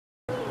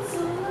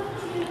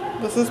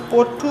This is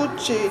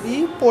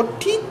Pothichoru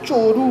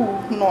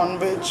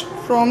non-veg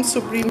from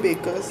Supreme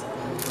Bakers,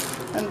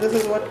 and this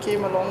is what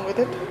came along with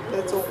it.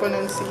 Let's open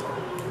and see.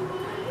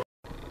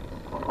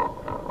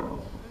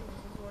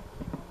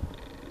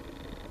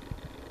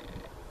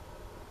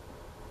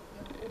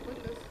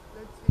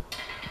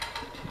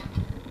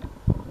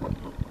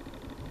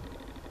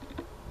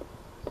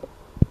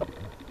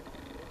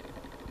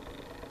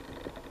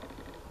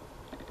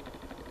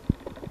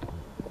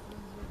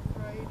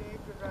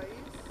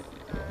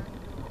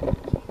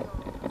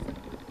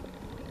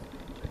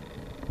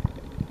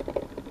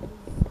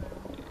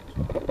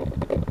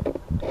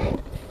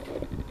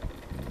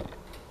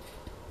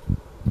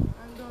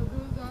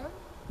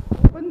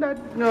 Open that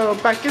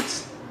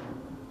packets.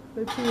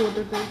 Let's see what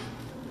it is.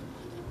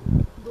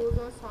 Those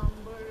are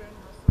sambar and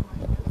rasam, I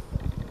guess.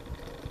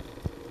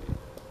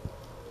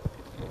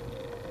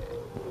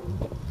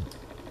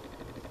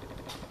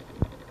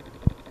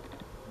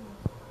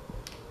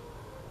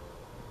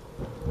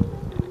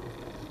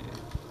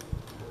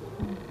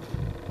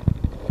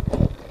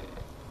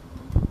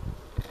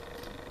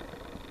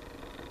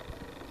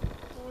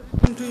 Pour it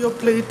into your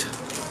plate,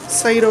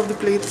 side of the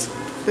plates.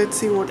 Let's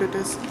see what it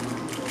is.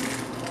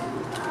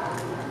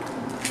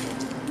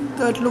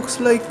 That looks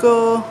like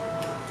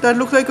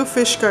a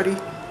fish curry.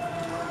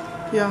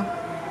 Yeah,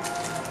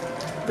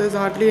 there's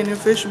hardly any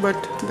fish, but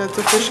that's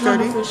a fish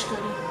curry. Fish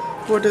curry.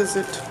 What is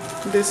it?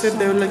 They said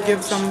they will like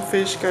give some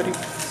fish curry.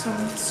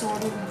 Some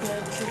sort of bread.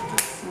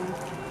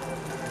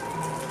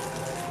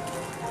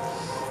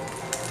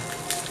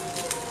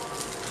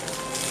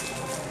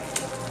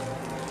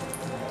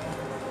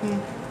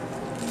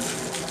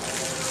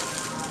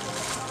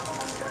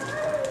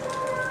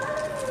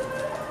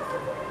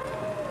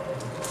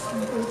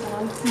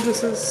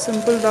 This is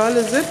simple dal,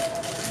 is it?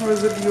 Or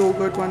is it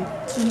yogurt one?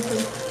 Simple.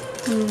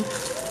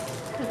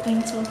 I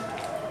think so.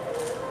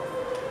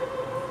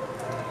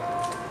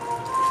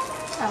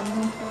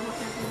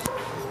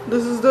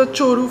 This is the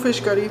choru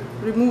fish curry.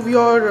 Remove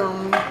your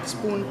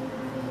spoon.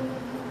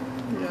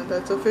 Yeah,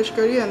 that's a fish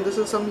curry, and this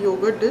is some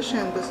yogurt dish,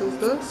 and this is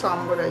the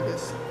sambar, I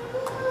guess.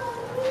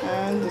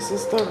 And this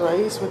is the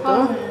rice with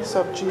the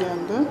sabji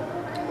and the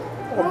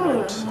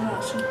omelette.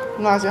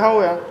 Nasi,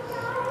 how yeah?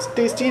 It's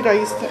tasty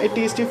rice, a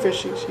tasty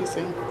fish, she's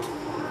saying.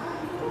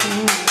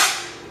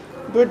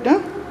 Good, huh?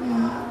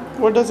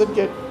 What does it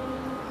get?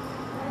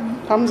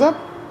 Thumbs up?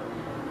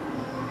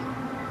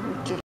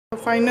 Okay. The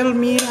final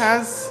meal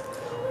has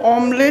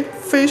omelette,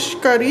 fish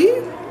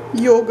curry,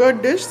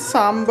 yogurt dish,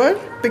 sambar,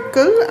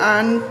 pickle,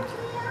 and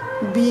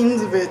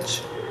beans veg.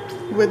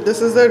 With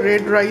this is the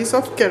red rice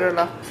of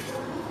Kerala.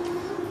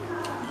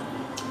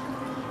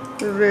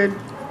 Red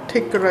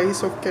thick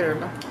rice of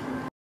Kerala.